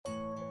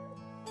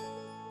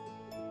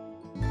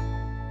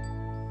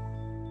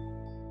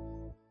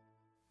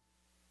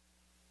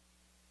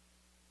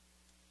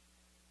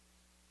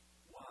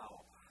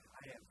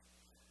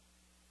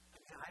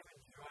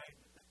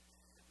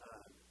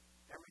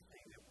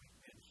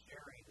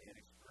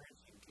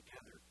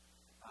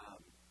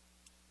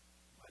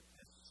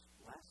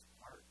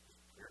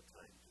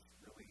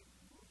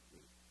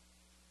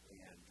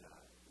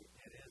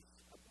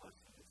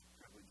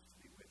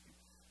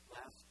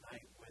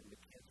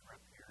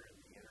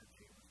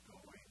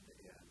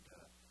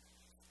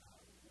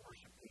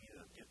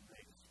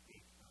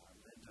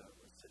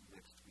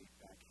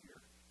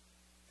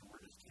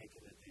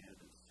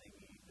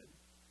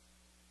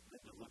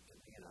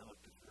me, and I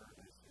looked at her, and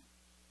I said,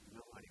 you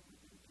know, honey,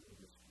 we've been doing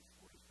this for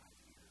 45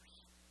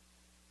 years.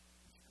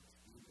 And she goes,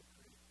 isn't it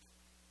great?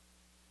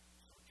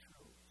 So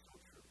true, so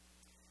true.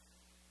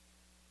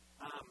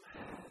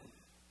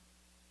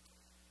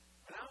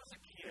 When I was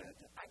a kid,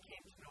 I came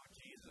to know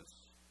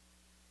Jesus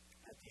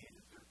at the age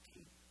of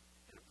 13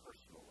 in a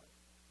personal way.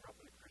 I grew up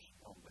in a Christian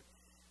home, but it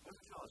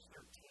wasn't until I was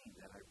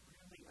 13 that I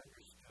really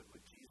understood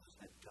what Jesus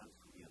had done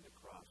for me on the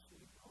cross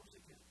when he rose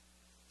again.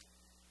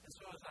 And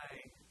so as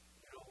I,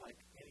 like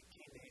any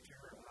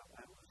teenager,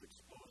 I was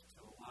exposed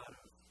to a lot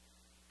of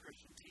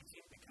Christian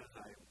teaching because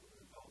I was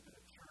involved in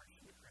a church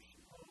and a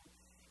Christian home.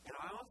 And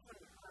I often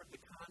heard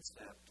the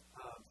concept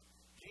of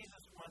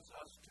Jesus wants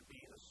us to be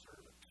a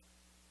servant.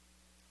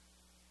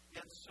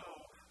 And so,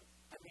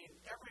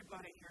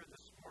 everybody here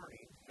this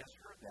morning has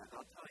heard that,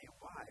 and I'll tell you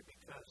why,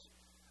 because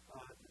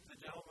the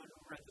gentleman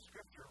who read the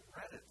scripture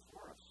read it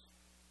for us.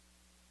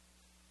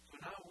 So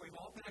now we've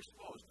all been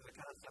exposed to the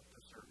concept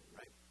of servant,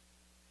 right?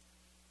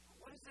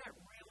 What does that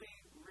really,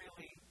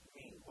 really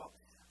mean? Well,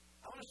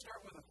 I want to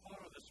start with a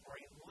photo this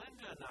morning.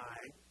 Linda and I,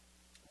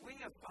 we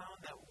have found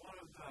that one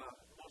of the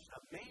most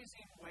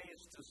amazing ways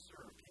to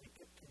serve. Can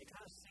you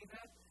kind of see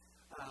that?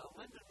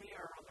 Linda and me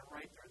are on the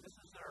right there. This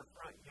is in our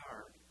front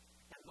yard.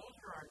 And those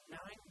are our 9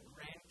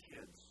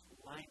 grandkids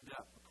lined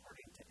up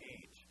according to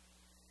age.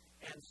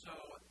 And so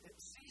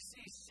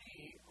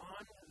CCC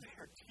on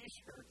their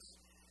T-shirts,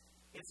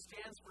 it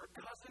stands for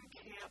Cousin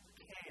Camp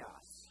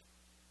Chaos.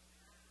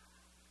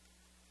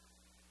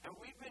 And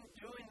we've been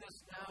doing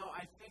this now,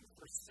 I think,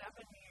 for 7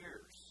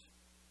 years.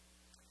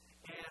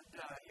 And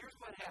here's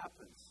what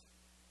happens.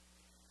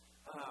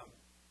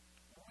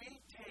 We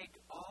take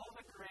all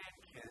the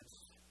grandkids,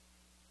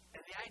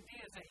 and the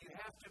idea is that you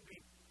have to be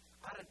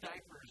out of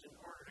diapers in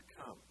order to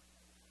come.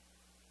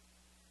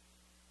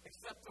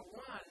 Except the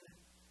one,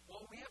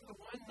 we have the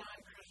one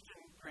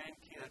non-Christian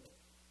grandkid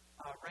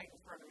right in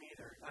front of me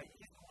there.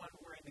 He's the one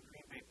wearing the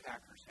Green Bay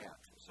Packers hat.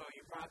 So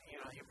you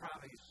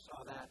probably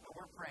saw that, but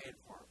we're praying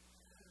for him.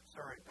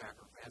 Sorry,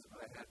 Packer fans,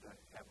 but I had to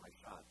have my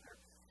shot there.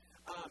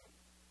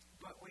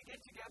 But we get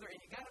together, and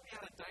you got to be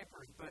out of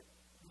diapers. But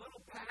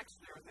little Pax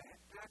there with the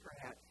Packer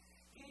hat,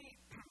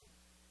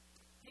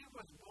 he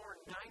was born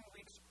 9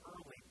 weeks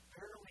early,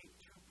 barely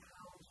 2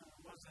 pounds, and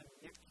was in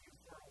NICU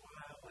for a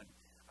while, and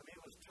it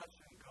was touch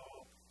and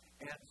go.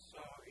 And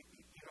so,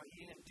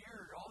 he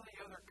endeared all the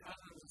other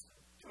cousins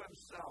to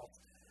himself.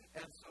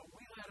 And so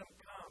we let him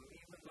come,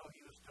 even though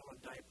he was still in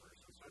diapers.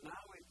 And so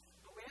now we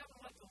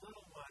haven't let the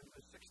little one,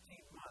 who's 16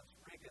 months,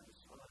 Riggins,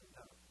 on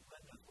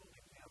Linda's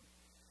holding him.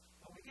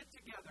 But we get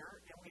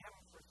together, and we have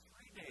him for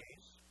 3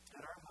 days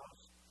at our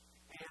house,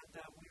 and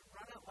we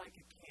run it like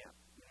a camp,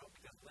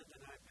 because Linda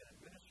and I have been in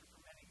ministry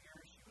for many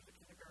years. She was a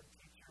kindergarten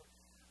teacher,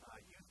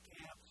 youth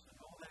camps, and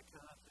all that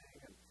kind of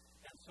thing.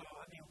 And so,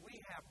 we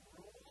have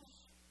rules.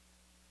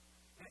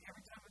 And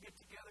every time we get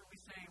together, we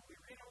say, we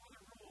read over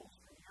the rules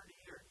from year to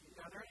year.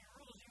 Are there any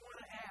rules you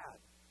want to add?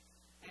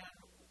 And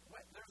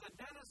there's a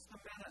Dennis the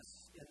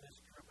Menace in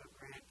this group of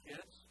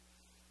grandkids.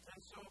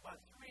 And so about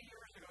 3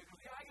 years ago, he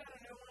goes, I got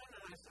a new one.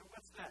 And I said,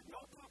 what's that?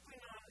 No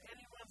pooping on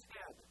anyone's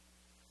head.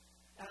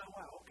 And I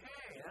went,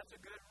 okay, that's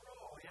a good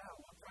rule. Yeah,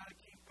 we'll try to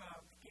keep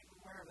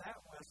aware of that,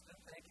 Weston.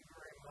 Thank you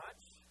very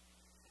much.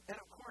 And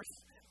of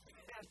course,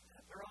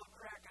 they're all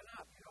cracking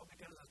up,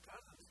 because as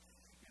cousins,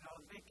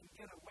 they can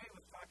get away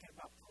with talking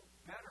about poop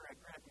better at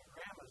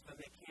grandmas than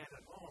they can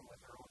at home with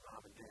their own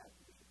mom and dad.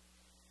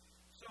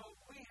 So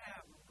we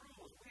have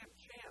rules, we have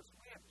chants,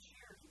 we have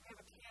cheers, we have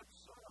a camp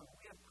song,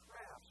 we have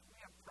crafts, we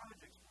have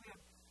projects, we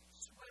have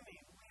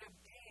swimming, we have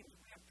games,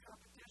 we have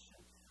competition.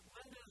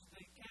 Linda's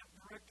the camp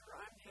director,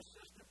 I'm the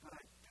assistant, but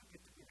I do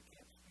get to be the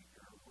camp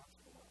speaker every once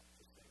in a while.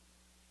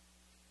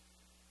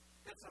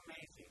 It's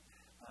amazing.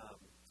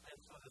 And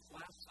so this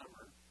last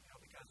summer,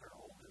 because our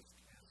oldest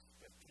is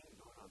 15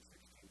 going on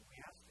 16, we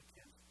asked the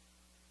kids,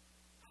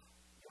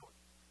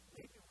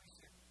 maybe we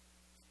should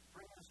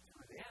bring this to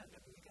an end.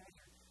 You guys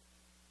are,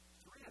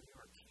 3 of you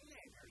are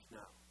teenagers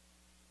now.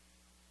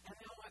 And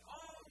they're like,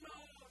 oh, no,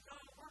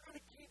 we're going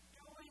to keep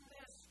doing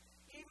this.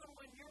 Even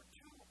when you're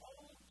too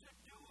old to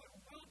do it,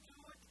 we'll do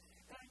it.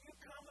 And you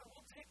come and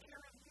we'll take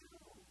care of you.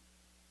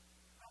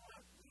 I'm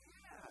like,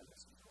 yeah,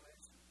 this is the way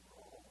it should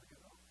roll,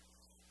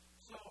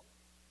 So,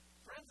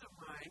 friends of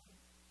mine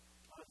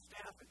on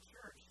staff at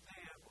church,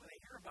 when they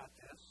hear about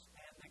this,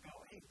 and they go,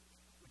 hey,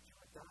 would you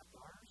adopt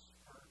ours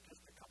for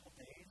just a couple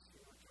days?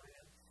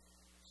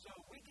 So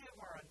we give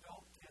our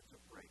adult kids a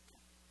break.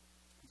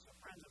 And so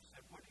friends have said,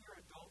 what do your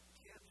adult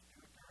kids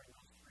do during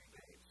those 3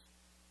 days?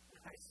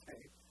 And I say,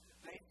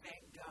 they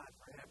thank God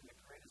for having the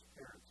greatest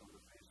parents on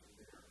the face of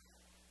the earth.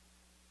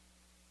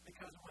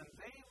 Because when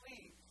they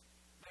leave,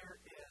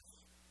 there is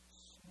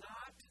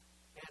snot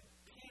and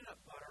peanut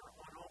butter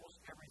on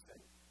almost everything.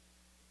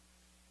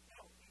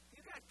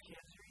 You got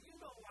kids here, you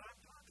know what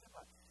I'm talking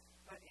about.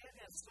 But it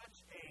is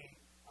such a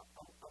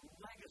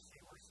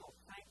legacy. We're so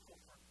thankful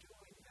for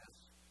doing this.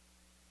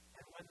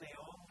 And when they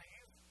all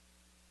leave,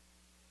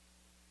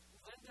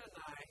 Linda and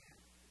I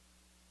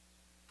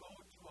go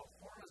to a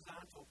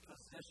horizontal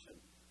position.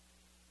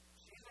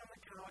 She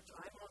couch,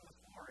 I'm on the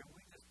floor, and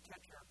we just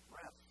catch our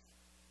breath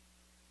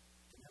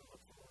and then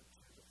look forward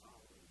to the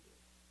following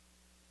day.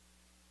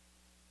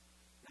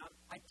 Now,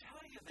 I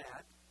tell you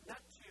that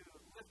not to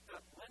lift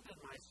up Linda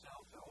and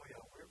myself, oh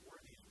yeah,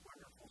 we're these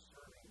wonderful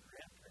serving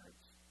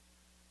grandparents,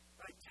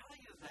 but I tell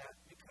you that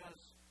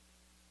because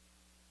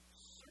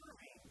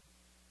serving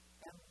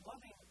and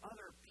loving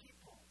other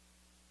people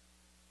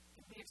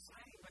can be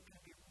exciting, but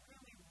can be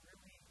really,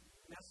 really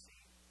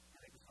messy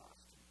and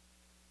exhausting.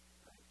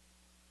 Right?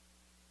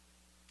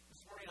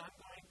 This morning I'm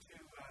going to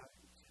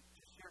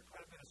share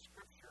quite a bit of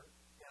scripture,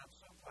 and I'm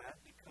so glad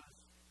because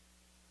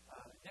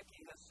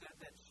Nikki has said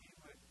that she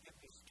would give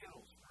me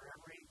Skittles for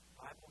every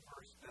Bible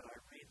verse that I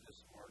read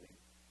this morning.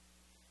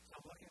 So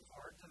I'm looking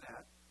forward to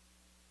that.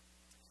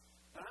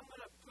 But I'm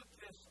going to put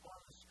this on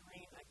the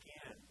screen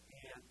again,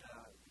 and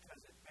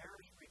because it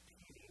bears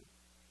repeating.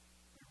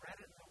 We read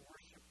it in the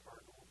worship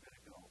part a little bit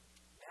ago.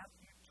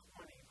 Matthew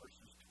 20,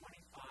 verses 25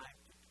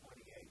 to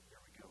 28.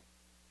 Here we go.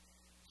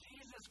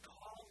 Jesus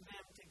called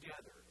them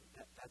together.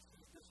 That's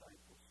his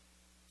disciples.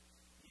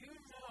 You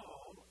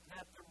know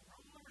that the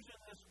rulers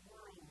in this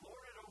world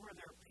lord it over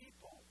their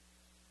people,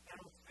 and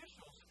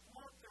officials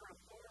flaunt their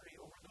authority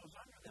over those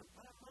under them.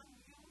 But among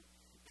you,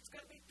 it's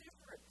going to be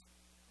different.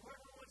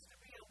 Whoever wants to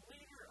be a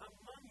leader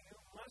among you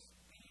must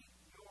be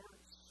your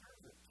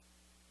servant.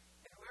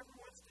 And whoever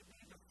wants to be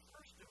the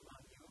first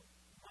among you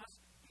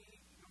must be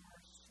your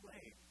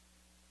slave.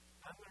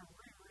 I'm going to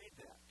reread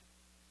that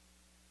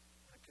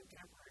in a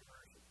contemporary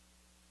version.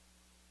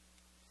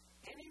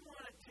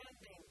 Anyone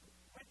attending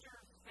Winter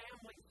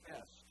Family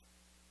Fest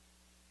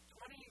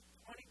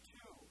 2022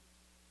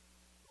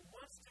 who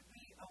wants to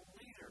be a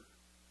leader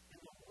in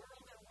the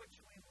world in which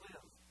we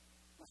live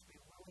must be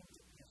willing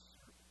to be a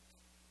servant.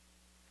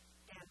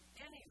 And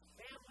any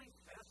Family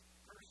Fest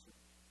person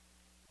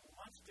who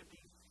wants to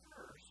be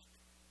first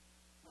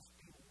must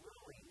be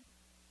willing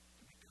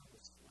to become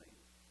a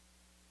slave.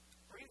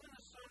 For even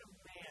the Son of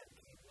Man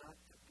came not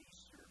to be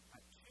served,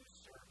 but to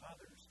serve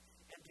others,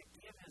 and to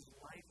give his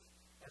life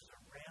as a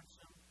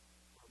ransom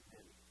for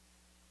many.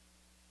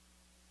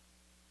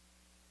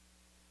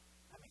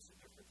 That makes a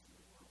difference in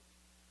the world.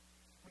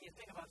 When you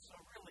think about it, so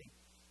really,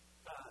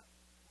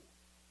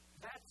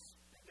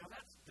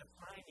 that's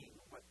defining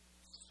what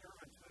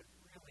servanthood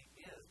really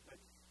is. But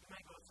you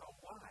might go, so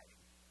why?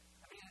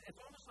 I mean, it's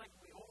almost like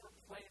we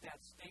overplay that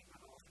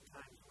statement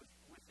oftentimes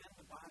within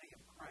the body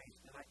of Christ.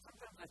 And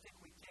sometimes I think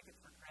we take it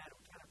for granted.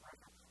 We kind of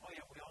brush over, oh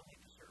yeah, we all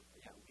need to serve.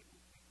 Yeah,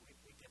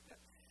 we get that.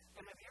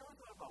 But have you ever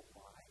thought about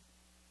why?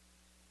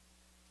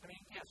 I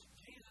mean, yes,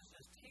 Jesus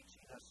is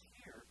teaching us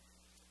here,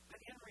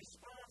 but in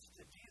response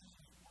to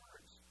Jesus'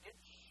 words, it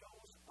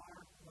shows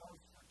our love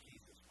for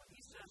Jesus. When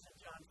he says in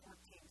John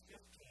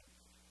 14:15,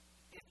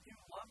 if you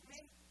love me,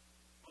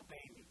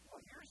 obey me.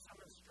 Well, here's some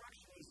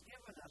instruction he's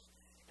given us.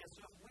 And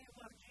so if we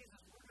love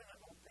Jesus, we're going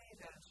to obey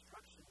that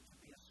instruction to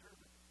be a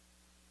servant.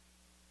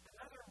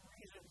 Another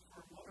reason for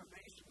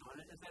motivation on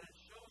it is that it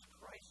shows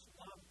Christ's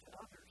love to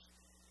others.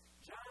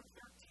 John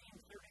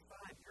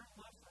 13:35, your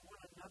love for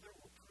one another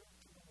will prove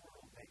to the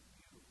world that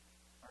you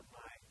are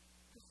my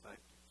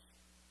disciples.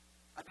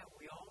 I bet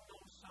we all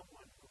know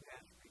someone who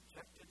has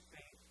rejected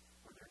faith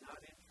or they're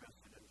not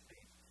interested in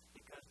faith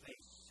because they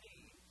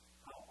see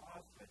how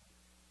often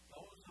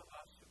those of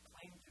us who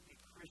claim to be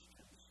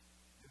Christians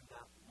do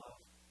not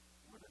love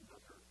one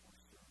another or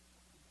serve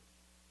one another.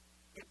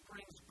 It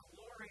brings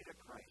glory to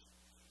Christ.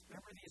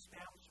 Remember the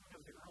establishment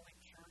of the early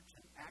church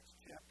in Acts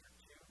chapter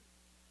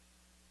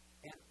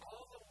 2? And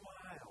all the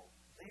while,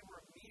 they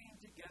were meeting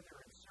together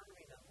and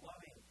serving and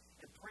loving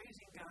and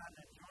praising God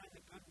and enjoying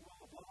the goodwill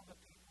of all the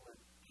people. And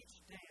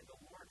each day the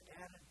Lord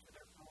added to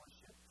their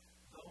fellowship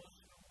those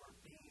who were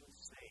being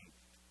saved.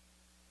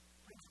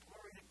 It brings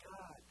glory to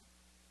God.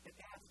 It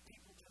adds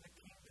people to the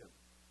kingdom.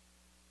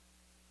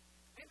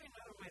 Maybe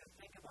another way to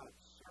think about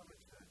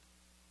servanthood.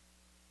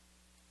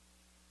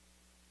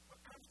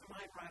 What comes to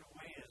mind right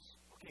away is,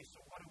 okay,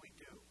 so what do we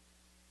do?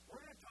 We're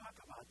going to talk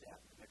about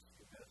that in the next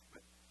few minutes,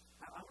 but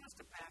I want us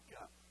to back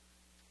up.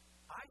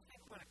 I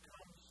think when it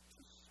comes to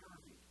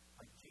serving,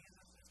 like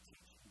Jesus is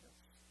teaching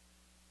us,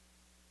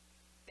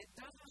 it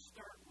doesn't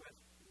start with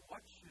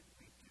what should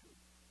we do,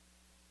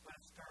 but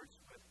it starts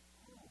with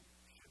who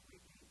should we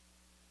be.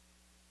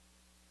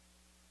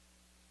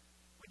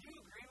 Would you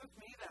agree with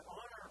me that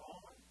on our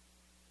own,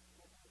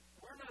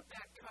 we're not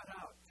that cut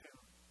out to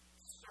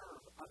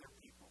serve other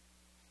people?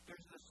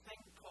 There's this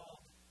thing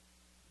called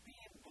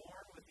being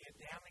born with the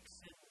Adamic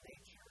sin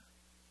nature,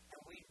 and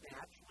we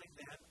naturally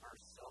then are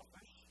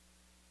selfish.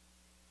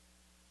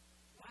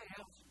 Why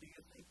else do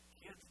you think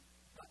kids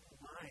button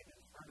mine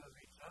in front of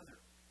each other?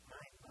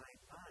 Mine,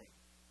 mine, mine.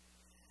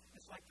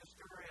 It's like the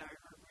story I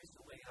heard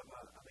recently of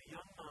a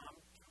young mom,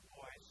 two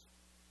boys,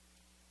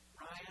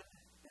 Ryan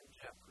and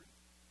Jeffrey.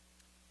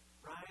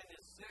 Ryan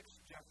is 6,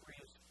 Jeffrey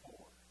is 4.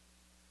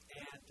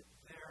 And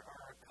there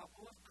are a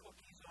couple of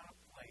cookies on a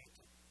plate,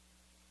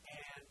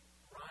 and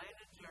Ryan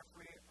and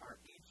Jeffrey are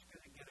each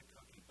going to get a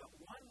cookie, but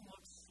one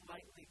looks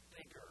slightly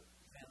bigger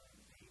than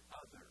the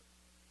other.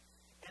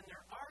 And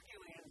they're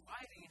arguing and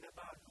fighting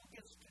about who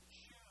gets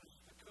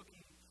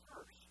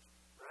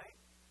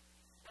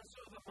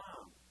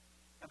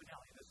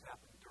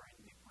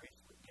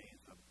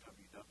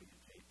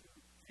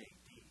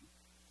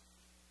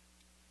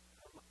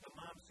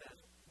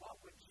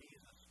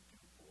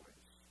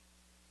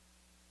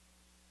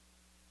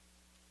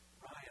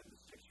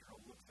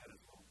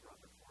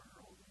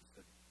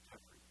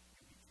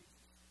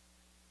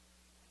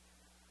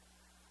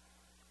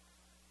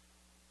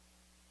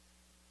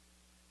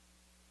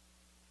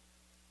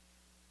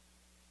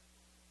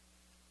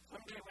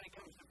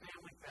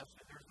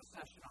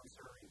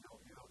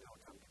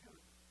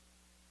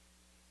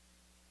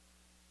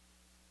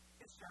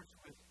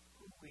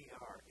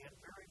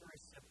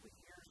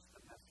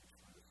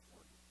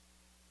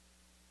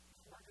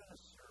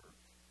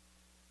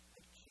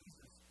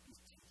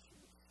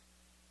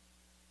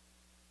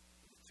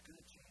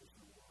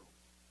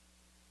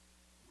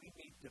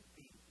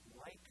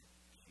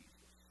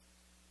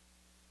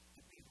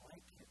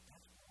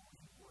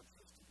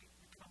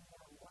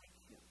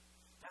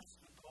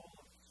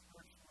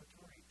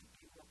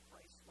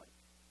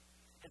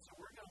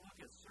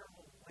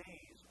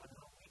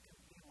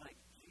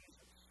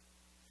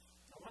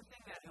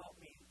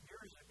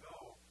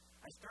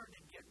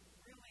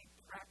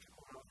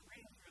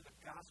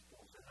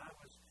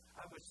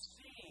was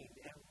seeing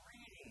and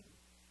reading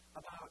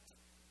about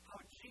how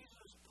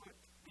Jesus put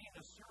being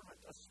a servant,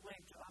 a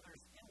slave to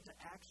others, into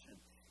action.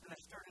 And I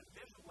started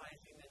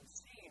visualizing and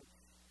seeing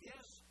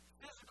his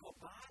physical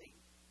body.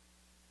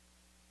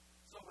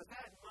 So with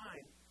that in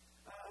mind,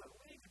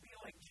 we need to be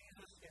like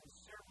Jesus in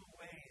several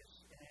ways.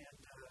 And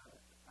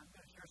I'm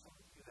going to share some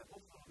with you that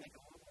hopefully will make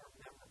it a little more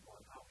memorable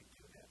in how we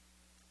do that.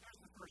 Here's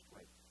the first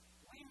way.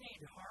 We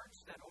need hearts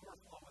that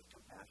overflow with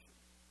compassion.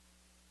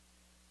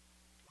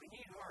 We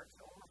need hearts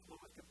that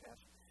overflow with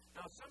compassion.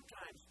 Now,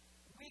 sometimes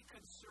we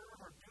could serve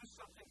or do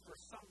something for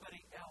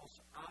somebody else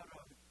out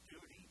of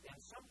duty, and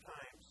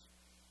sometimes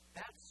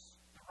that's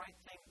the right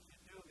thing to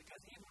do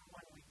because even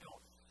when we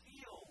don't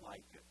feel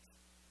like it,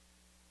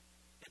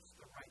 it's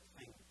the right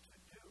thing to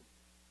do.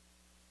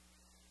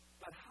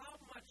 But how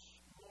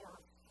much more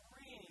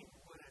freeing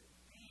would it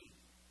be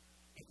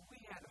if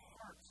we had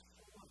hearts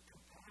full of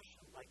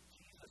compassion like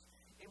Jesus?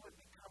 It would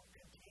become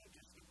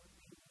contagious. It would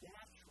be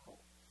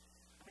natural.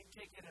 Let me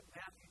take it at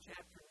Matthew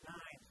chapter 9,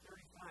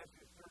 35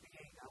 through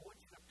 38. I want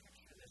you to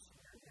picture this in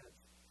your heads.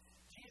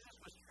 Jesus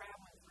was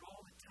traveling through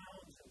all the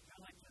towns and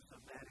villages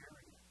of that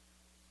area,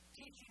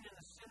 teaching in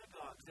the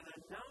synagogues and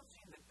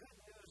announcing the good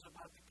news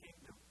about the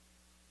kingdom.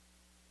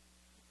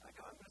 I'm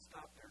going to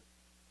stop there.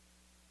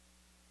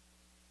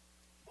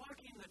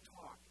 Walking the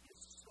talk is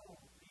so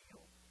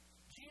real.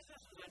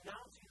 Jesus is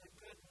announcing the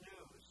good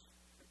news.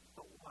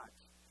 But what?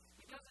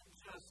 He doesn't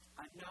just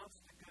announce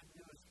the good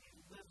news. He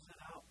lives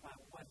it out by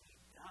what he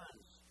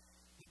does.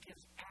 He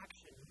gives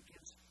action. He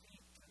gives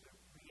feet to the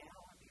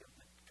reality of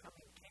the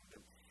coming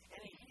kingdom.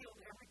 And he healed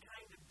every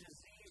kind of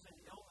disease and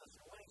illness.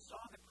 And when he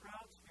saw the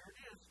crowds, here it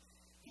is,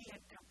 he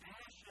had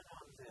compassion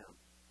on them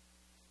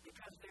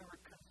because they were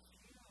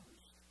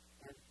confused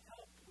and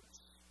helpless,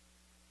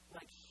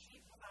 like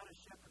sheep without a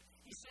shepherd.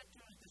 He said to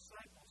his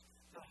disciples,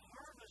 the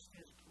harvest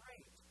is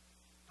great,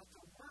 but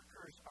the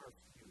workers are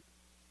few.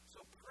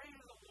 So pray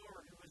to the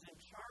Lord who is in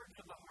charge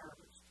of the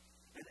harvest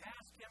and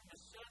ask him to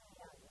send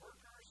more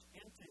workers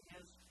into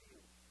his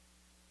field.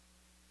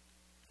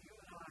 You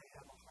and I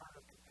have a heart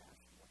of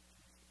compassion like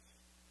Jesus.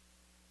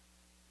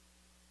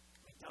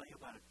 Let me tell you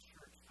about a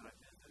church that I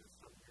visited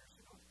some years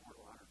ago in Fort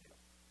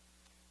Lauderdale.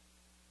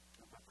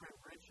 My friend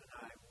Rich and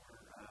I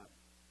were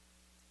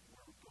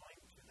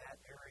going to that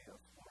area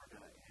of Florida,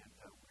 and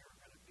we were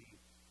going to be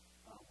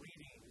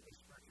leading a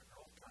spiritual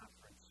growth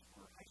conference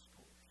for high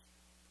schoolers.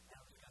 And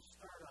it was going to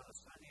start on a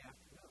Sunday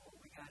afternoon. When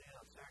we got in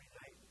on Saturday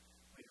night,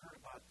 we heard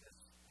about this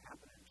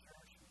happening in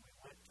church, and we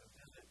went to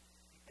visit,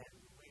 and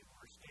we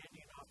were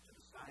standing off to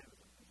the side of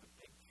it. It was a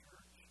big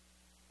church,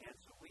 and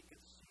so we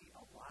could see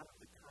a lot of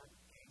the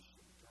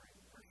congregation during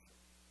worship.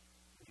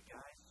 And you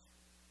guys,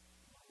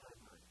 blow my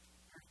mind.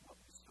 Here's what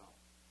we saw.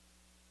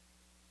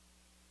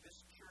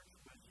 This church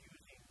was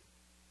using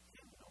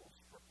hymnals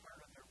for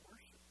part of their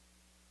worship.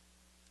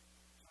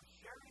 So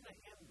sharing a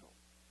hymnal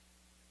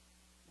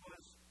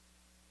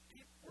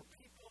were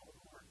people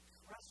who were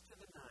dressed to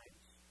the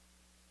nines.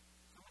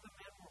 Some of the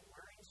men were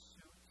wearing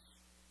suits.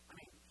 I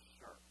mean,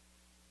 sharp.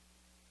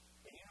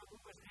 And you know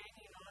who was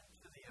hanging on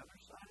to the other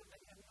side of the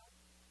hymnal?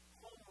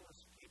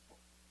 Homeless people.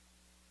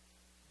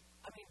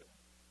 I mean,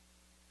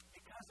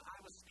 because I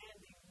was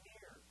standing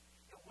near,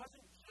 it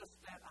wasn't just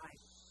that I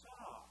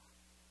saw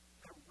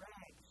the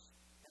rags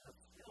and the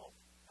filth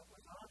that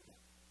was on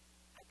them.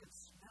 I could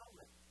smell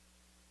it.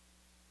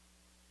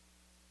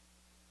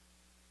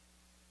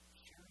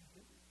 Sharing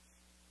hymns.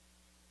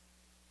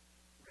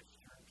 Rich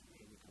turned to me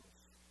and he goes,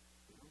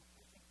 you know,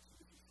 I think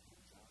Jesus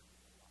hangs out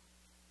here a lot.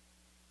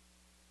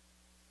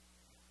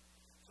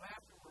 So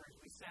afterwards,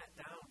 we sat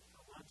down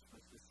for lunch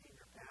with the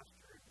senior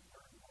pastor and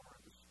learned more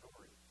of the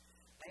story.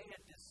 They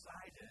had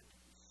decided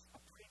a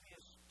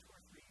previous 2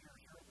 or 3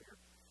 years earlier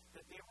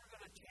that they were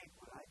going to take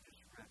what I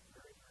just read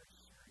very, very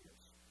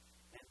serious.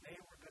 And they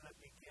were going to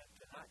begin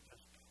to not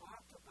just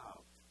talk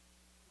about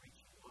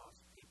reaching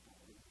lost people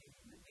and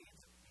meeting the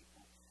needs of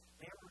people.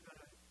 They were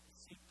going to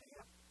seek to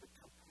have the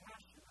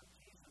compassion of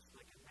Jesus,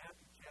 like in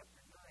Matthew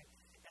chapter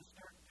 9, and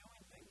start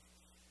doing things.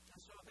 And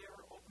so they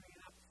were opening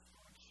up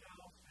food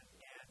shelves, and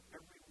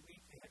every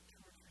week they had 2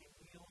 or 3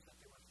 meals that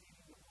they were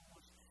feeding the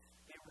homeless.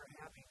 They were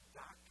having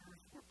doctors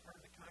who were part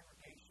of the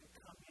congregation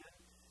come in,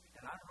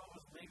 and I don't know if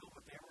it was legal,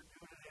 but they were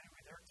doing it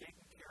anyway. They were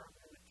taking care of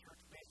them in the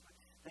church basement.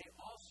 They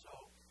also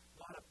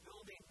bought a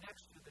building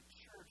next to the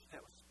church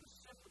that was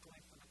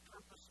specifically for the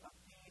purpose of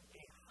being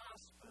a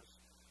hospice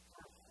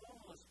for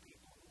homeless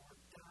people who were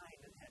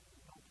dying and had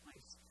no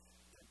place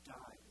to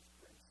die with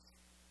grace.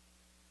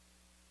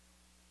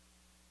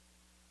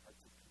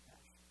 Hearts of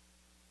compassion.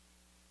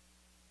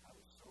 I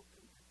was so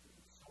convicted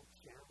and so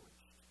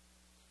challenged.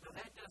 Now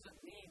that doesn't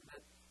mean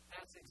that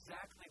that's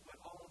exactly what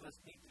all of us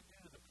need to do.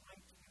 The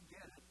point, you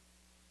get it.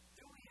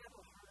 Do we have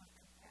a heart of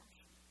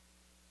compassion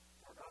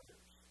for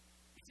others?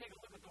 You take a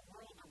look at the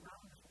world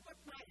around us. What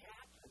might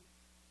happen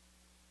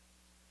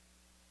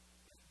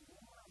if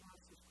more of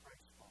us as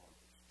Christ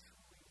followers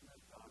truly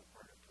lived out a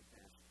heart of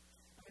compassion?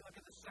 Let me look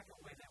at the second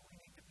way that we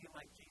need to be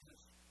like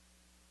Jesus.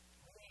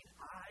 We need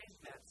eyes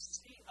that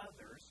see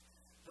others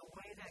the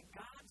way that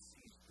God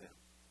sees them.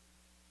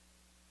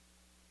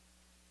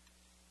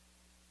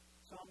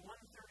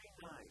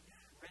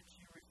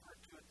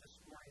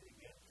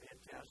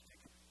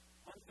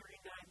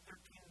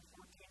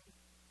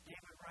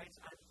 writes,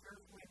 I'm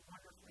fearfully and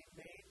wonderfully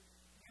made.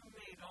 You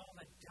made all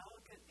the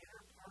delicate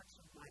inner parts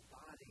of my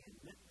body and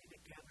knit me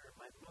together in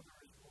my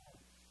mother's womb.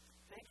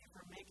 Thank you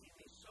for making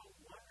me so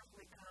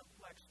wonderfully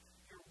complex.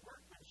 Your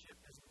workmanship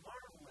is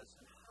marvelous,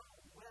 and how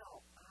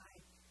well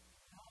I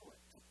know it.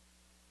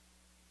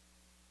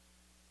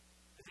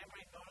 Does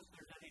anybody notice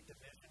there's any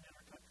division in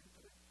our country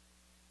today?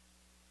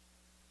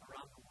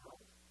 Around the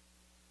world?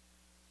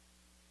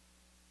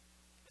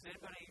 Has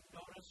anybody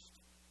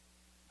noticed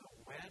the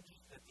wedge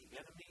that the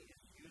enemy is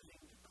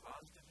using to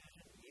cause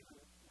division even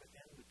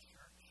within the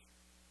church?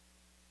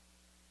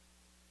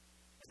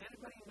 Has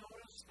anybody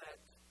noticed that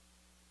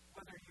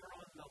whether you're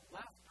on the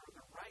left or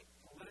the right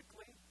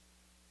politically,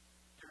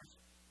 there's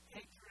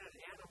hatred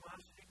and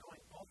animosity going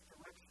both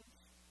directions?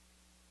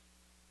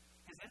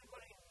 Has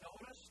anybody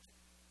noticed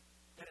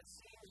that it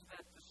seems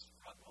that the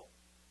struggle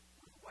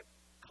with what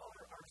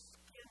color our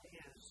skin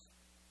is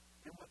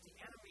and what the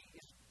enemy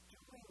is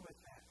doing with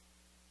that?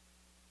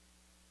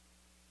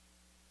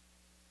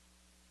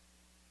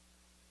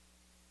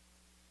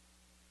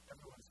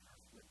 Everyone's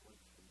conflict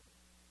went through it.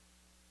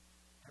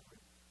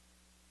 Everyone.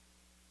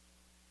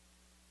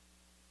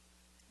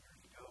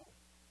 Years ago,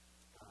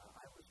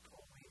 I was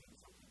co-leading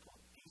something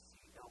called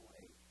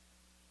DCLA,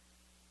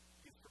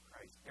 Youth for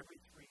Christ. Every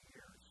 3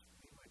 years,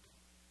 we would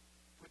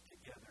put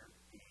together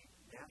a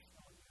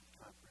national youth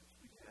conference.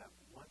 We'd have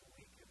 1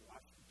 week in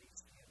Washington,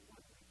 D.C. and 1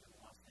 week in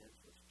Los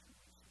Angeles, 2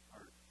 weeks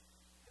apart.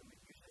 And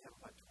we'd usually have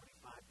about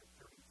 25,000 to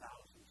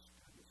 30,000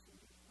 students and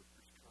youth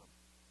workers come.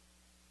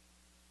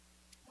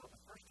 Well,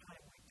 the first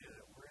time we did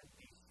it, we're in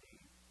D.C.,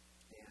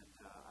 and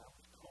I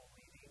was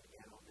co-leading,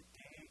 and on the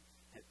day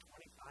that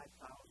 25,000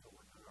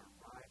 were going to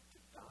arrive to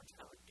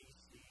downtown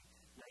D.C.,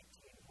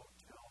 19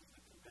 hotels,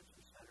 the convention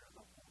center,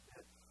 the whole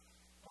bit,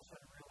 all of a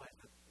sudden I realized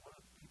that one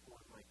of the people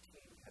on my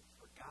team had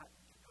forgotten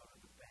to go to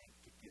the bank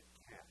to get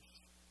cash.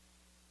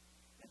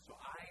 And so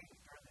I,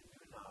 during the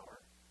noon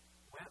hour,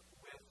 went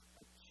with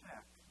a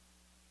check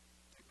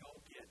to go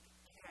get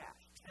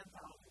cash, $10,000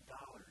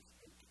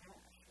 in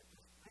cash at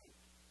this bank.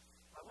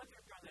 I went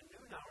there during the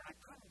noon hour, and I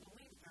couldn't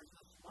believe there's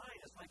this line.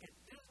 It's like at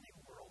Disney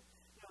World.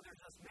 You know,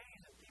 there's this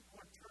maze, and people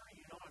are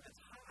turning, and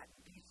it's hot in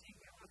D.C.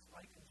 You know what it's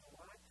like in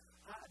July?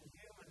 Hot and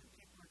humid, and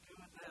people are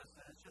doing this,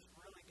 and it's just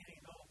really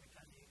getting old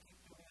because you keep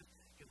doing this.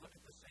 You look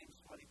at the same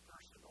sweaty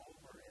person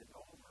over and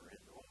over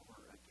and over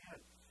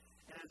again.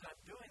 And as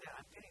I'm doing that,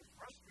 I'm getting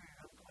frustrated.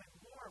 I'm going,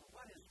 Lord,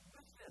 what is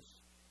with this?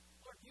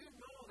 Lord, you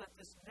know that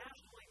this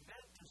national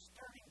event is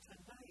starting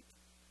tonight,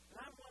 and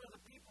I'm one of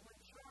the people in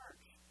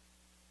charge.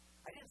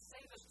 I didn't say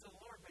this to the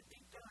Lord, but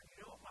deep down,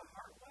 you know what my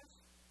heart was?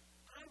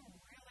 I'm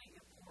really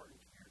important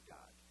here,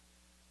 God.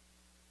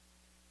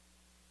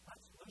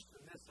 Let's loosen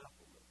this up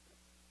a little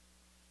bit.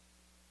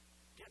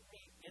 Get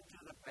me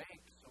into the bank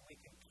so we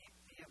can keep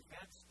the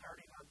event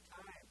starting on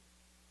time.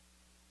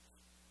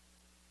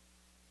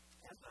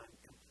 As I'm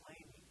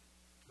complaining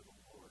to the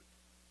Lord,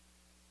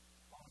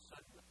 all of a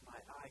sudden my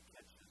eye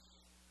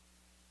catches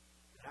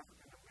an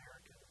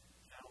African-American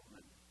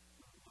gentleman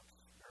who looks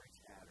very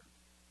tattered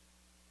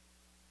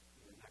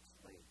in the next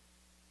lane.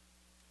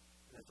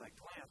 And as I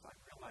glance, I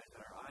realize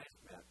that our eyes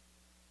met,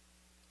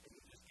 and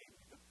he just gave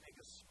me the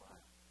biggest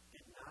smile.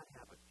 Did not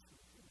have a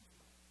tooth in his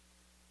mouth.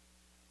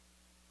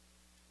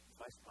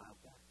 So I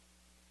smiled back.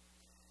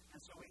 And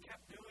so we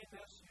kept doing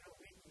this,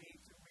 we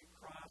meet and we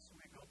cross and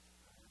we go,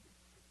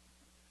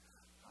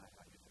 hi,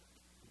 how you doing?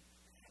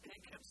 And he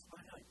kept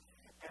smiling.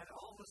 And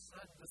all of a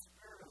sudden, the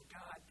Spirit of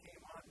God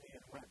came on me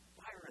and went,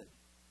 Byron,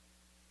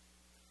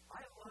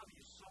 I love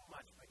you so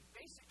much, but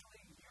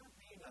basically, you're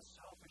being a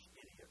selfish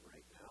idiot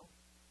right now.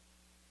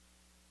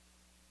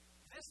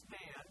 This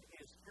man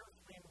is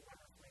fearfully and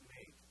wonderfully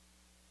made.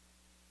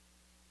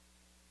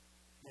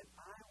 And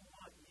I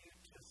want you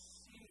to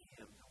see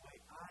him the way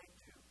I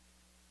do,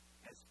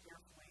 as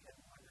fearfully and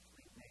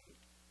wonderfully made.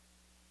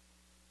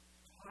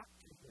 Talk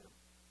to him.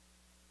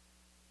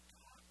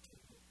 Talk to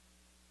him.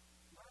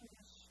 Learn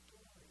his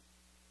story.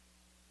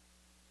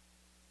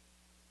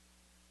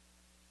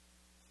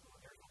 So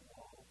there's a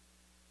wall,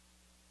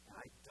 and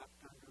I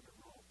ducked under the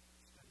rope,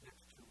 stood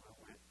next to him. I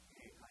went,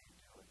 hey, how you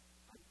doing?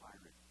 I'm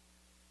Byron.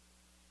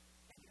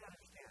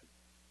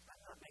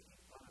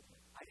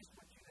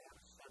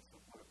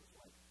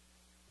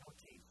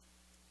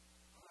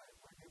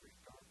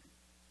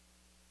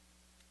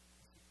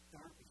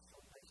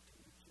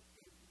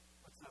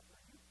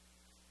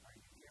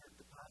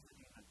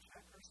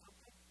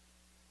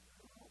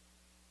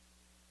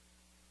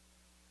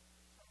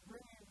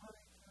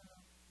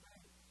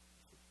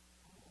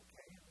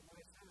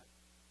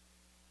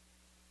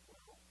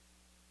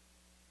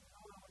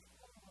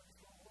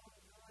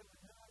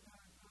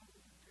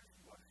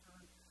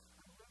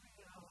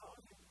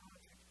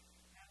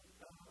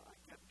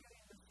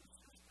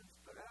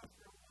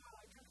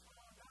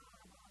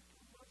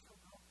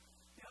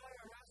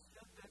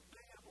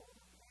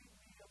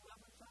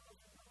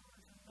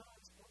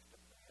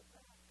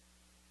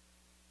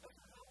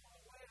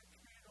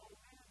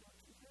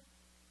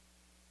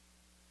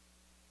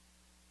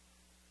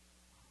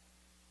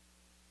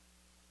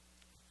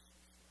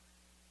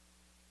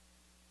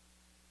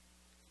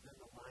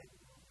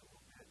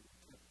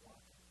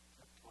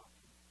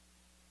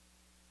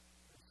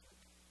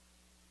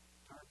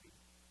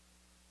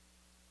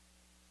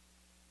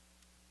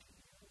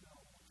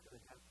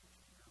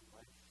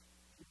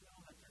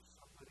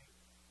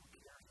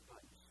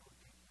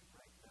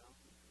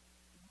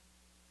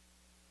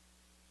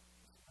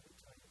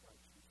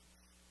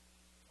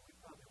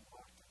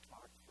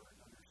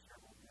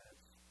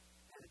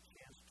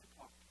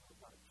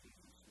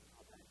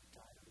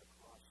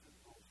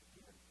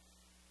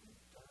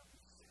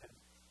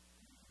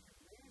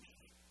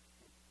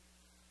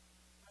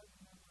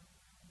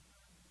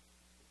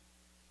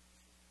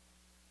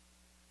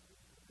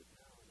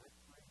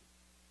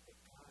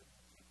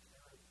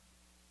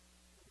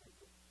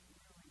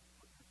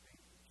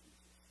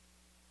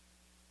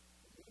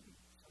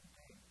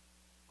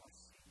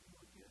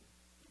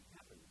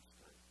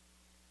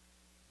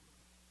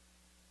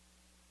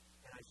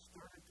 I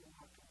started to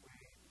walk away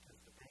because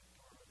the bank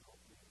door was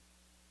opening,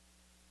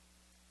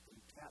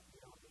 he tapped me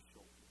on the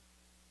shoulder.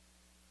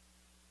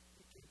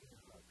 He gave me a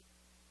hug.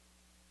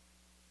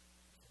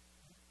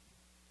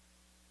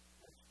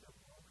 That's the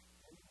most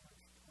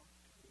anyone's talked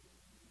to me in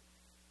years.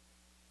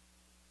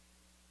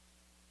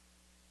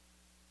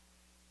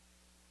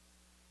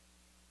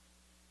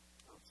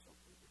 I'm so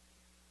grateful.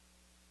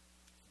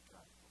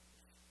 God help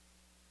us.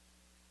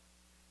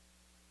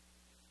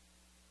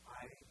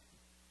 I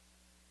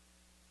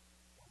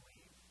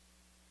believe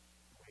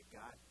the way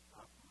God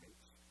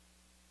operates,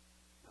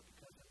 not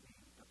because of me,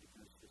 but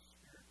because His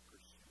Spirit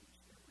pursues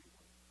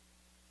everyone.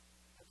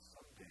 And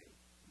someday,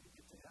 when we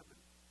get to heaven,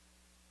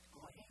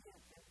 oh, hey,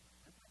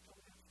 remember I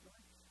told you that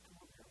story? Come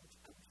over here, let's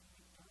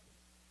meet Tommy.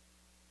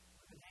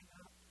 We're going to hang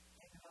out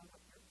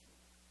up here for a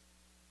while.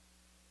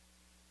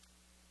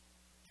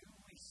 Do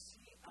we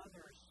see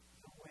others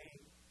the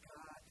way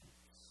God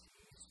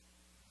sees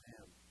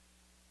them?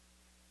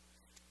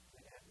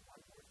 And add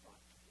one more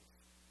thought to this.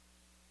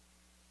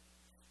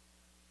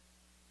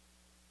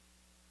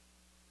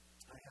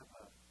 I have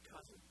a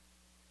cousin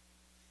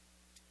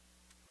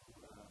who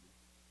were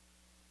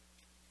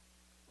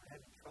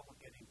having trouble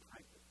getting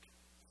pregnant.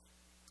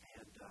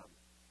 And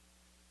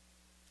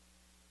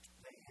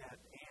they had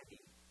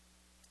Annie,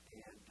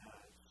 and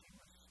she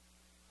was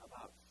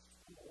about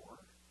 4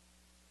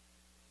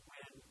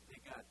 when they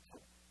got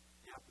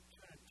the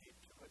opportunity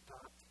to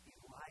adopt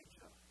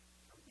Elijah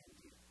from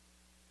India.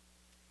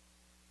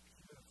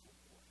 Beautiful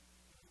boy.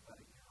 He was about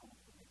a year old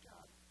when they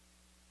got him.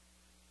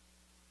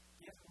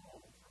 Get him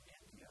home from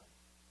India,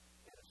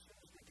 and as soon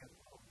as they get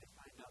home, they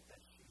find out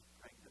that she's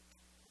pregnant,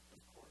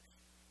 of course,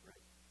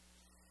 right?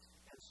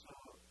 And so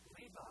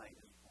Levi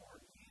is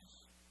born.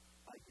 He's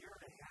a year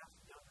and a half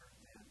younger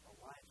than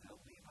Elijah.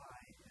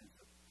 Levi is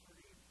a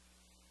pretty,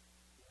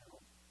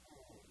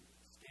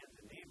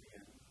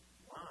 Scandinavian,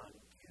 blonde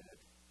kid.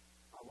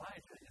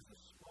 Elijah is a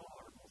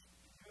smaller, most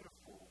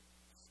beautiful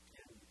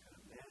skin you can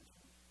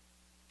imagine.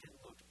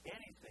 Didn't look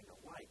anything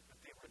alike, but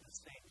they were the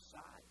same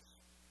size.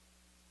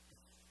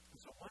 And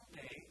so one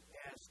day,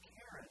 as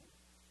Karen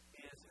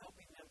is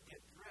helping them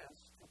get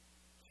dressed,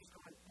 she's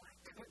going, my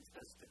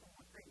goodness, they're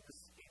wearing the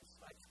same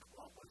size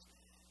clothes.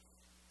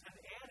 And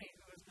Annie,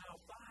 who is now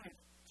 5,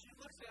 she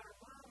looks at her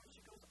mom and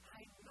she goes,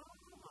 I know,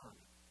 Mom.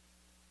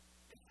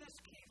 If this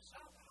keeps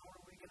up, how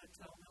are we going to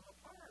tell them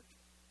apart?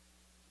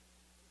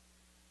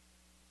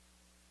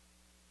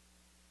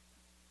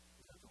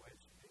 Is that the way it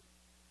should be?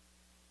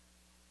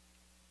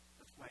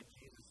 That's why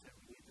Jesus said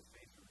we need the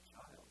faith of a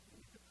child.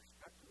 We need the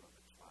perspective of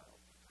a child,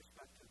 the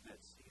perspective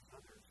that sees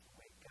others the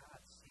way God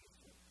sees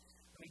them.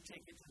 Let me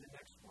take you to the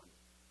next one.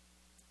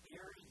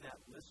 Ears that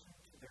listen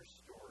to their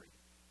story.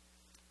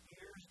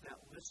 Ears that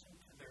listen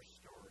to their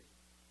story.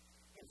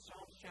 In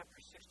Psalms chapter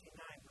 69,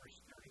 verse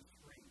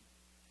 33,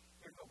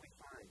 here's what we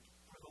find.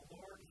 For the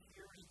Lord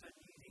hears the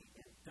needy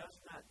and does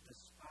not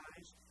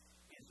despise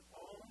His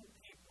own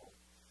people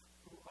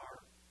who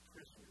are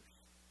prisoners.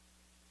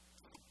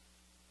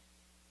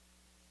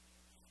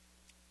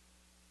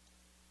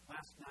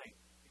 Last night,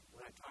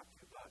 when I talked to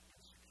you about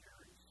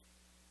insecurities,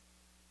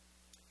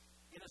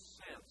 in a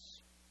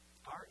sense,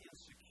 our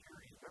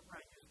insecurities, remember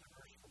I used the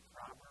verse from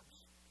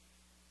Proverbs,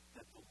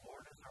 that the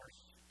Lord is our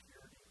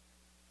security,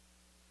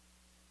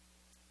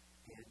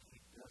 and He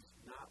does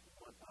not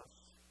want us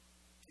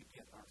to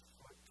get our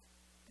foot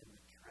in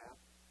the trap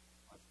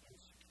of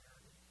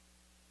insecurity.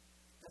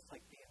 That's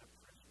like being a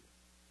prisoner.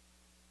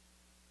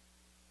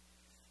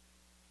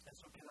 And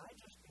so can I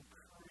just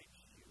encourage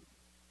you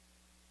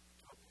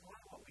to apply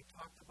what we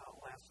talked about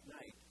last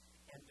night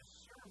and to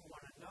serve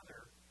one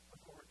another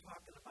with what we're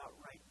talking about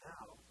right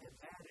now, and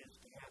that is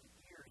to have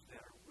ears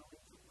that are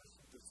willing to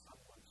listen to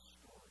someone's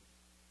story.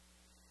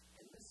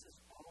 And this is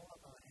all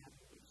about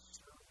having a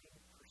serving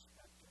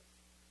perspective.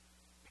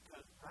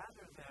 Because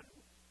rather than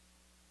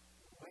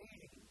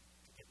waiting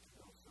to get to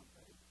know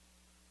somebody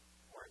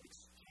or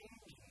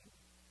exchanging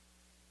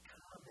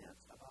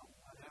comments about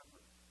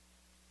whatever,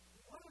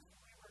 what if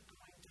we were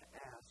going to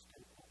ask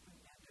an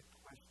open-ended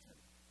question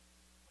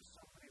with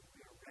somebody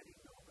we already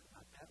know but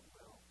not that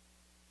well,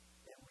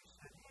 and we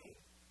said, hey,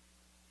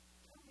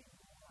 tell me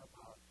more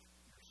about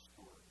your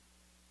story.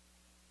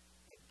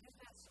 And give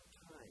that some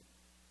time.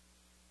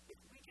 If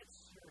we get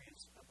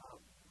serious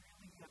about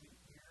really having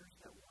ears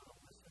that want to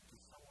listen to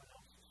someone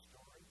else's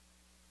story,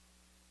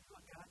 you know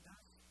what God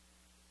does?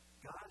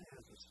 God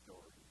has a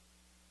story.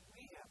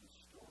 We have a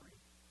story.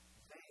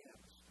 They have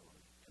a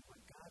story. And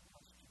what God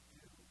wants to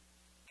do,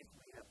 if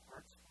we have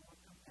hearts full of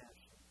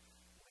compassion,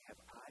 we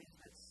have eyes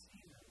that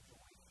see them the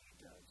way He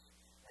does,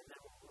 and then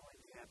we're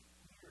willing to have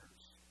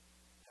ears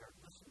that are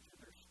listening to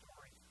their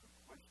story through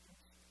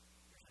questions,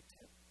 here's a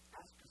tip.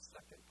 Ask a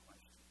second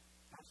question.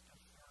 Ask a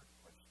third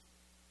question.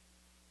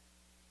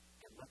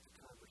 And let the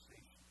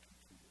conversation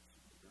continue to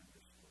learn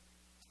your story.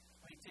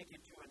 Let me take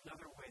you to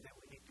another way that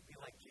we need to be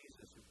like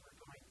Jesus if we're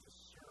going to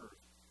serve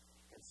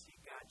and see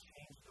God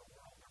change the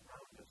world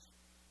around us.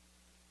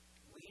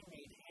 We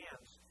need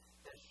hands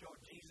that show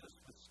Jesus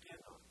with skin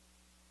on.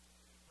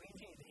 We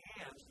need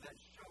hands that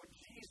show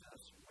Jesus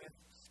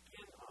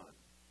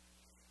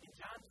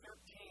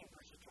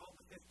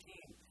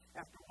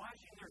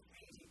washing their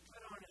feet, he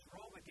put on his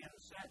robe again and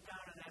sat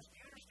down and asked,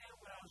 do you understand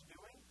what I was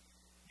doing?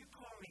 You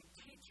call me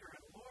teacher and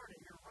Lord,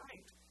 and you're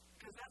right,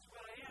 because that's what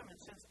I am. And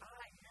since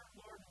I, your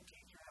Lord and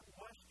teacher, have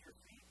washed your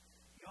feet,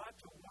 you ought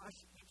to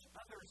wash each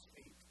other's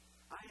feet.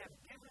 I have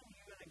given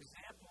you an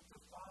example to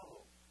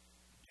follow.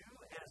 Do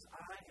as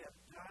I have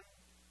done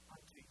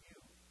unto you.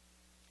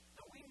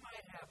 Now, we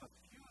might have a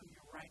few of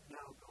you right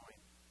now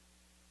going,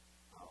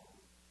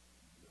 oh,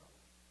 no.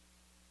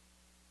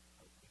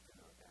 We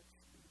cannot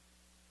actually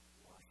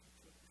wash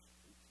each other's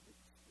feet this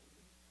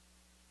morning.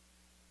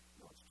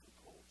 No, it's too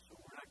cold, so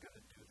we're not going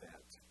to do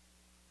that.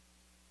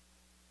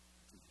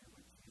 To hear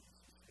what Jesus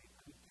is saying,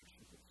 I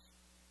picture this.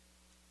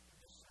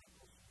 The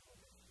disciples know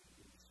that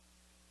he is the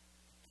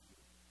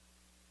King,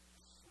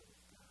 the Son of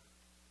God.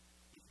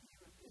 If you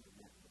have been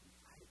in that room,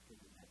 I have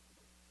been in that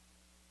room.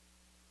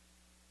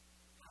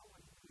 How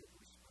would we have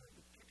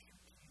responded? Picture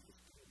Jesus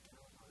getting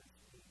down on his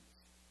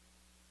knees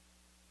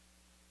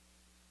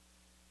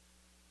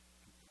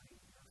and putting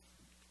your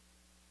feet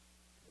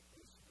in the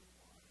basin of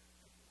water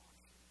and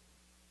washing them.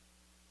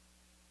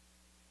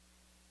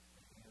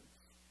 The hands,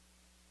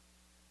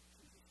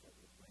 Jesus that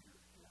would later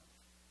have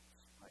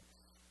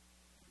spikes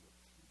and would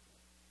keep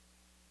them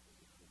as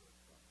he hung on a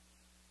cross.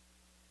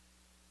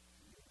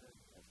 You then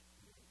have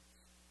hands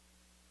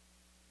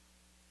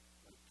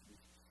like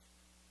Jesus,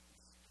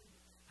 his skin.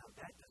 Now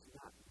that does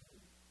not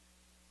mean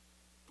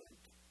that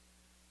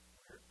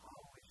we're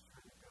always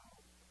trying to go,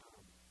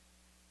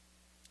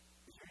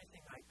 is there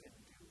anything I can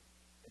do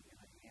in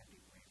a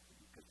handy way for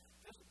you? Because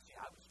see,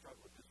 I would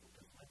struggle with this one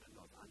because Linda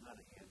knows I'm not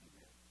a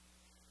handyman.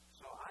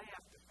 So I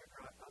have to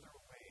figure out other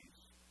ways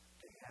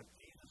to have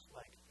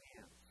Jesus-like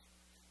hands.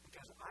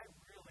 Because I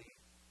really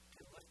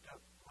can lift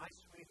up my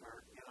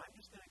sweetheart, and I'm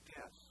just going to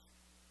guess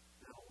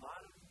that a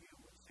lot of you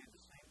would say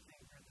the same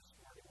thing here this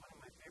morning. One of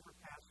my favorite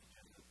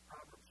passages is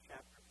Proverbs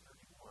chapter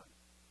 31.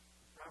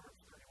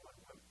 Proverbs 31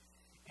 women.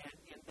 And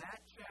in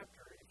that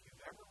chapter, if you've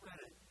ever read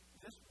it,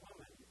 this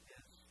woman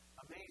is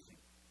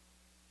amazing.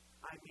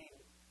 I mean,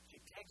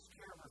 she takes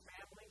care of her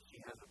family. She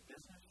has a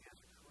business. She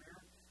has a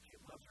career. She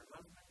loves her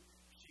husband.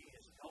 She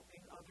is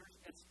helping others.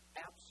 It's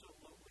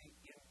absolutely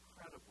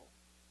incredible.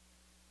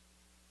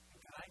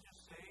 And can I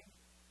just say,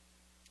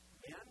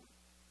 men,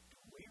 do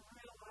we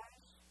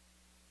realize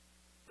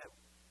that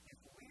if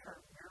we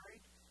are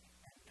married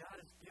and God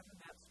has given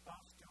that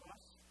spouse to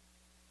us,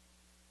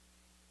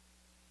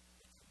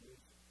 it's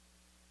amazing.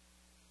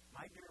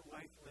 My dear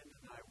wife, Linda,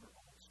 and I were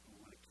old school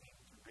when it came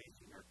to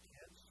raising our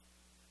kids.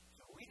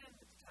 So we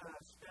didn't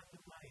spend the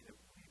money that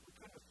we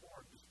couldn't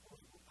afford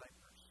disposable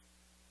diapers.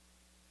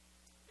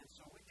 And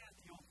so we did it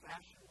the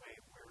old-fashioned way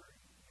where,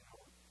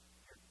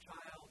 your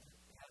child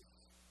has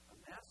a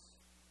mess,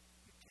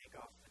 you take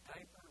off the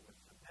diaper with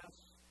the mess,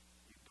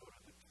 you go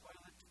to the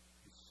toilet,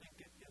 you sink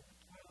it in the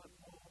toilet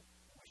bowl,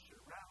 wish it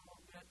around a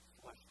little bit,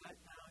 flush that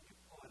down, you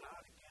pull it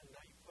out again,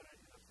 now you put it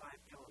in a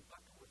 5-gallon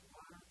bucket with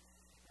water,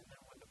 and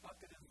then when the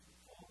bucket is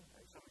full,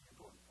 and some of you are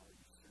going, are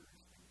you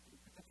serious?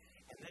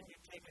 And then you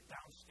take it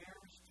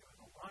downstairs to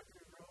the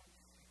laundry room,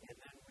 and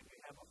then when you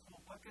have a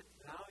full bucket,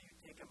 now you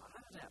take them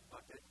out of that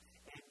bucket,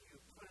 and you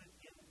put it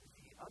in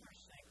the other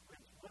sink,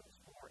 rinse once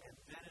more, and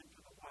then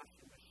into the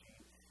washing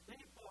machine. Then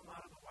you pull them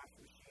out of the washing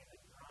machine and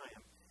dry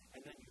them,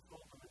 and then you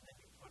fold them, and then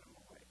you put them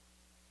away.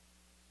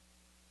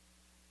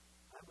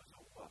 I was a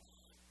wuss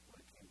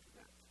when it came to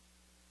that.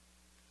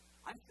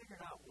 I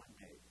figured out one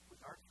day,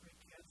 with our 3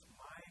 kids,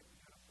 my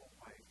beautiful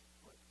wife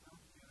put her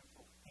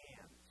beautiful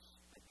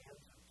hands, the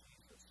hands of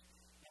Jesus,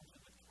 into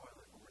the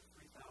toilet over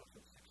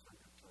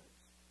 3,600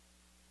 times.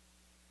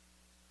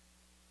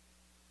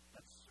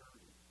 That's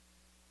serving.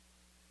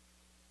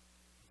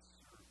 It's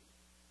serving.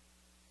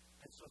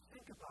 And so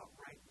think about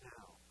right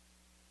now,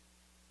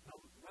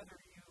 whether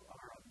you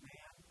are a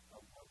man, a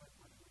woman,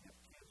 whether you have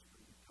kids or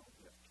you don't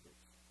have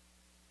kids,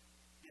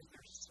 is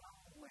there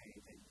some way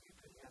that you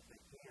could have the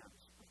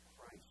hands of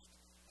Christ,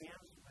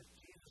 hands with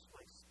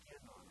Jesus-like skin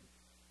on them,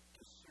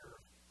 to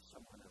serve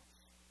someone else?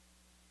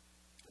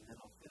 And then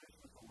I'll finish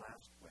with the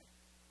last way.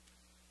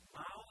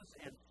 Mouths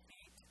and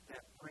feet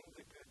that bring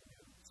the good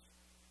news.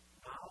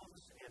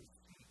 Mouths and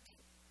feet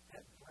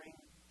that bring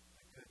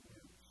the good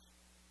news.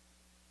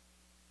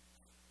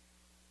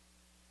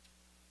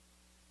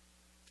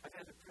 I've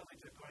had the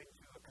privilege of going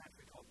to a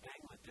country called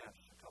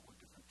Bangladesh a couple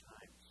of different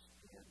times.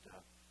 And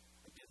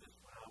I did this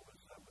when I was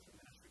with a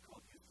ministry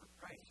called Youth for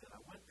Christ. And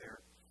I went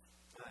there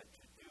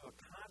to do a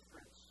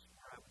conference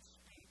where I would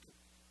speak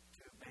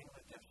to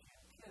Bangladeshi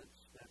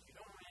kids. Now, if you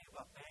don't know anything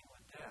about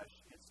Bangladesh,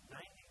 it's 99%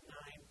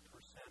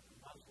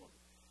 Muslim.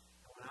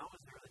 And when I was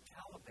there, the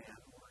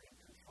Taliban were in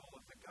control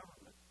of the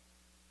government.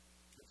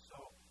 And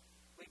so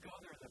we go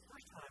there. The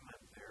first time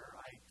I'm there,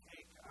 I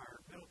take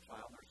our middle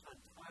child, our son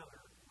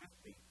Tyler, with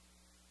me.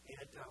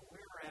 And we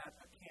were at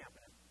a camp.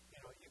 And,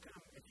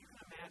 if you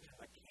can imagine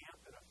a camp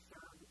in a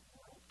third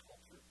world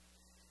culture.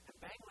 And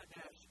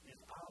Bangladesh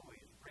is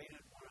always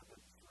rated one of the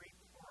 3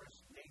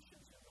 poorest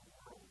nations in the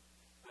world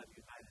by the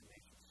United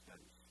Nations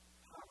studies.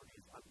 Poverty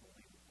is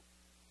unbelievable.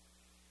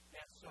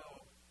 And so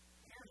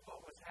here's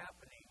what was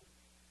happening.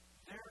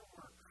 There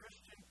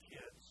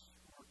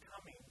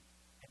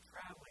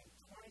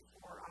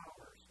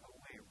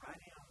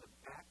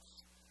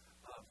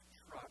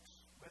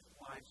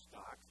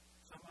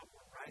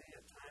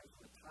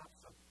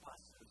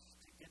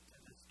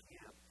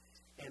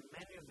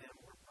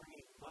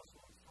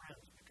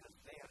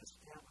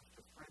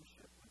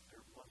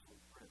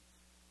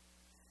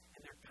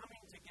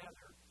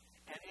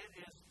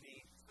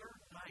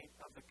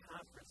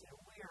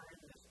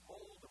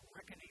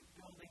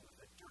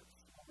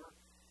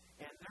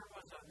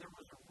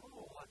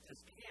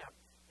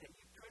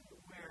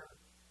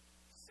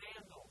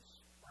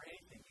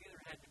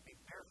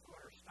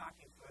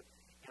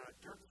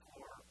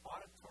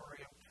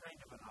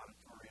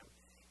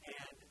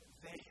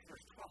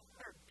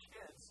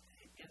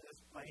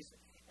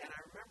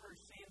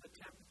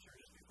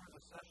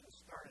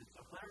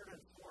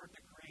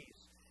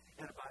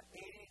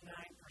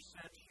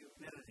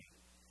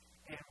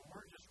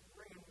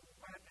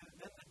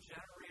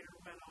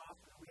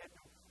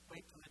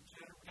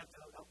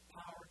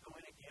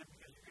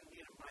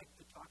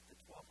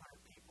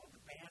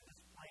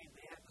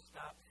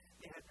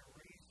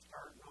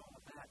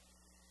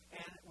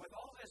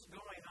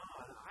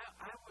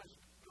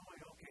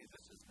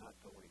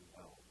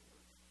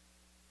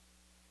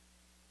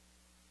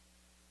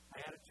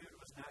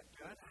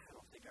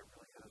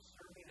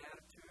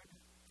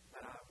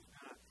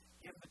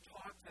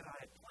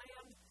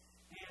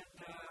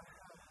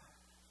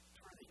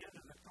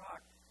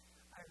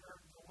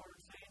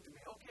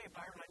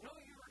Byron, I know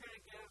you were going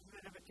to give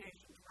an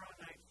invitation tomorrow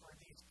night for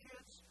these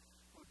kids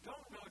who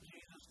don't know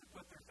Jesus to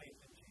put their faith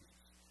in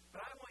Jesus.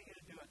 But I want you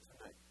to do it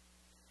tonight.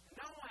 And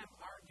now I'm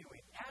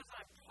arguing. As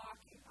I'm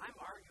talking, I'm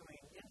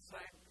arguing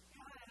inside.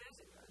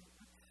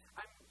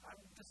 I'm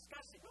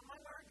discussing. No,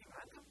 I'm arguing.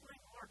 I'm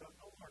complaining, Lord,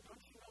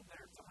 don't you know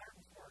better? It's a hard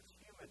before it's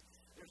human.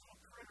 There's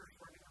little critters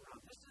running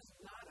around. This is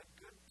not a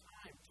good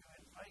time to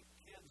invite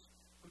kids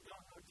who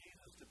don't know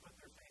Jesus to put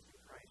their faith in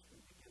Christ and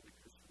begin the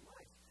Christian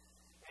life.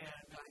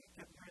 And I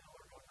kept praying, the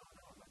Lord,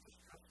 no, just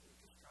trust me.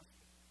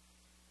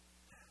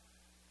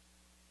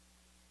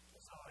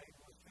 So I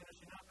was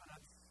finishing up, and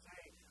I'd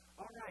say,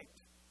 all right,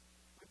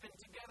 we've been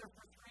together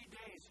for 3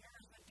 days.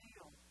 Here's the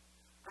deal.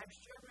 I've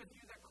shared with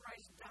you that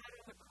Christ died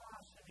on the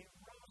cross and he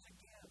rose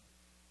again.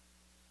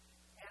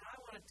 And I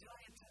want to tell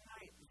you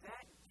tonight,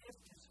 that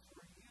gift is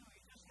for you.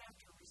 You just have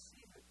to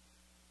receive it.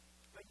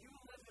 But you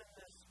live in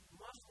this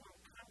Muslim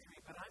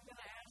country, but I'm going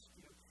to ask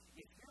you,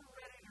 if you're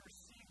ready to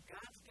receive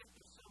God's gift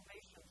of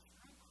salvation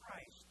through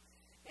Christ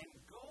and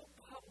go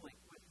public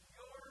with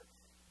your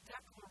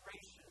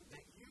declaration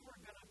that you are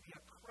going to be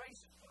a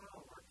Christ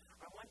follower,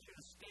 I want you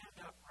to stand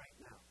up right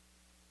now.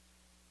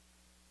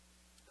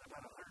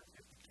 About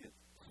 150 kids.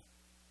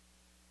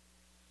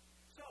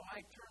 So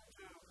I turned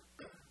to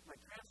my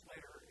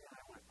translator and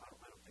I went, I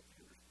don't think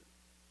you understood.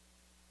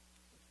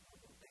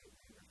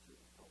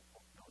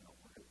 No,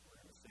 we're going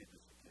to say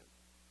this again.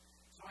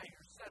 So I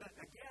said it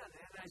again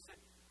and I said,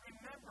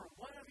 remember,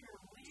 one of your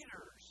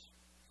leaders,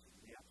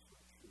 the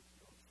absolute truth,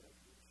 no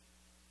exaggeration,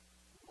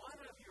 one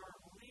of your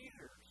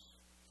leaders,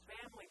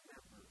 family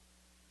member,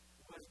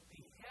 was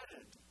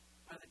beheaded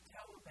by the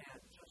Taliban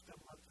just a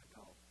month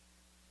ago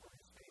for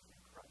his faith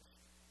in Christ.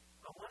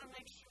 I want to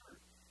make sure,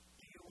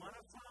 do you want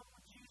to follow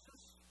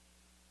Jesus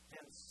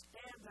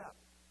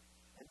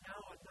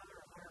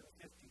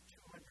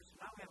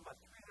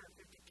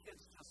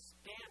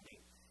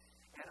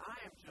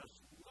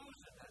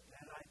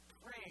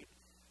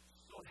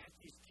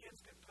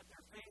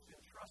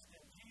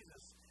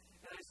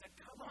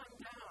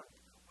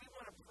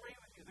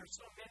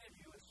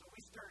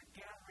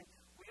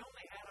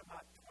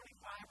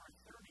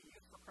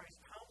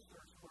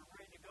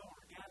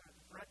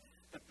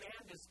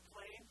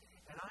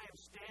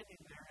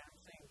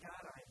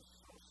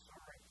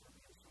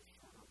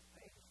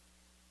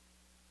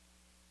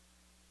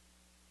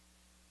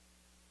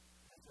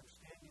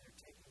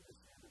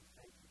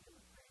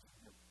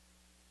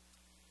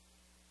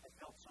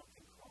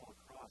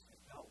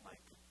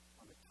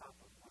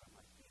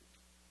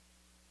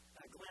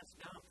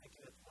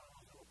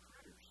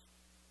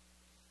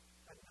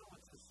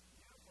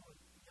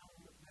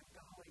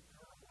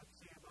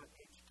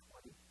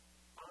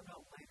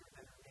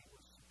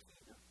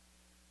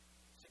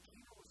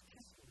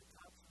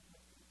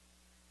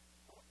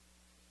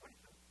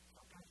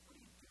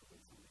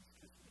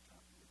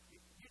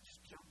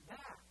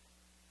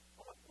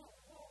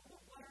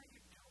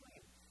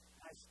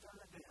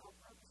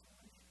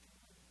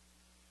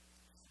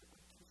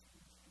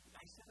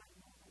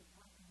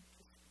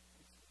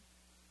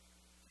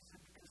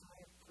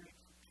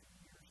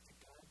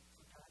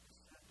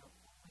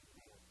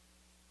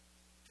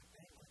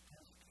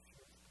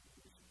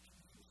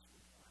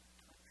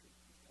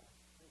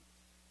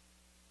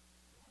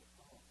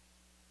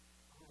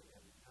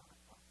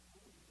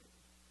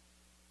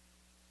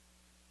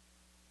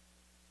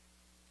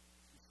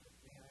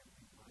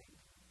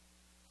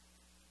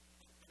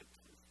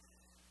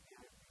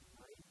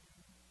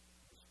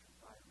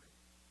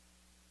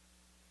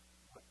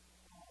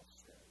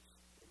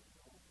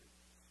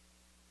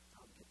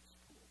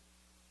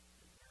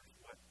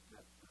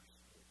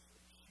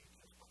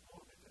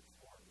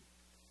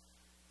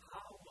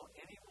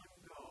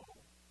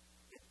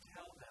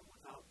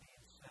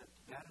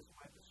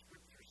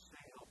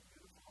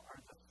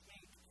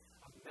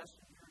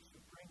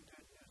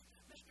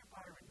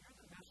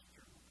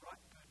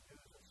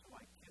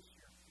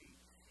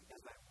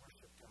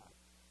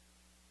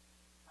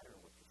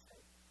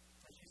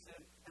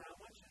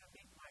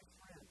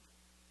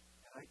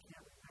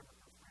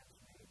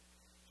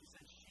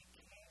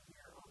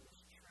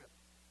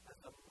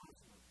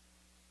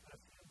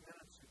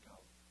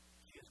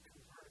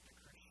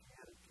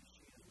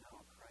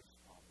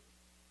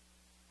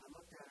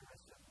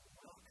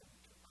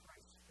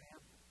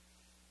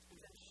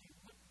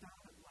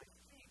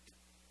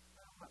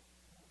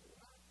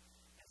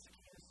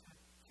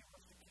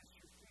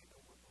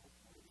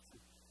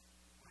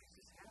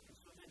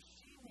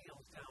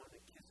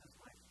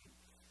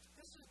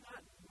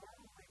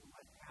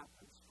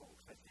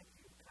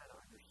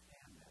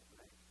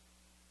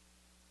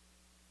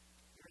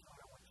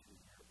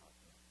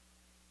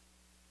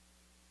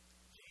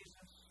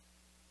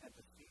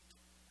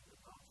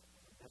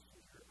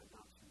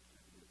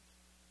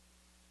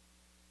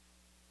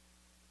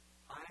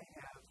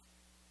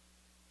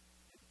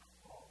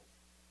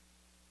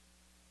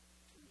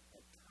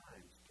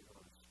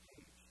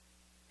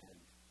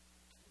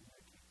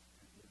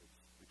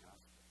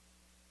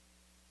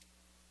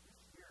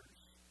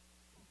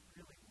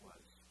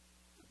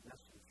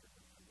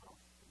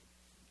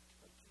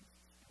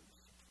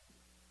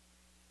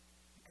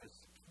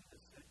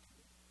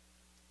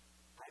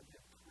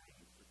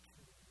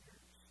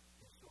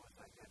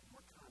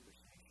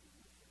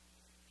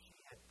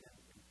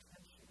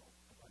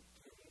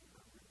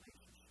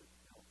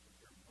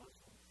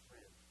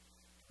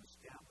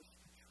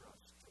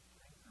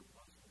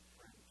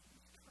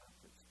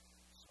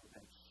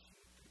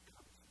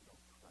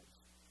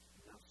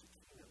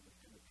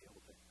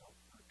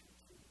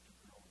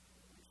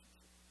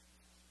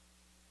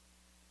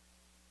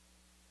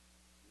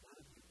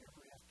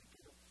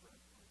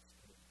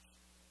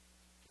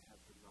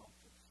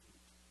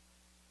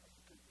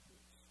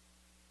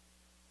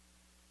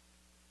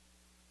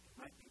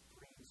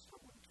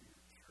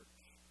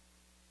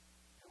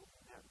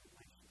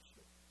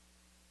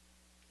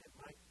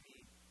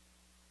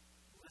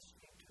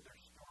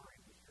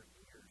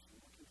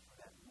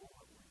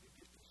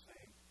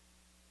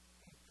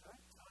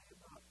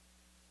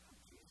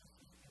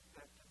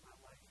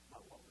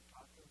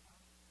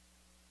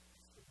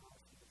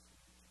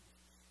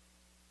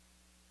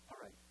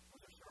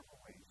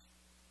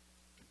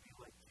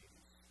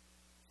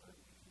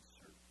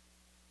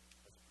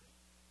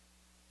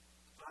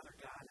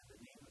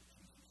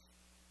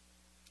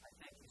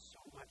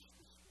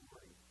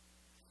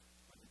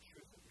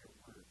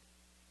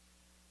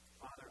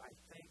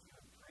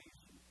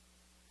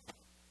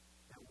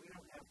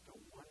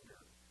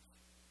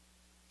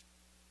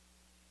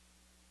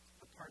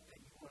part that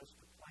you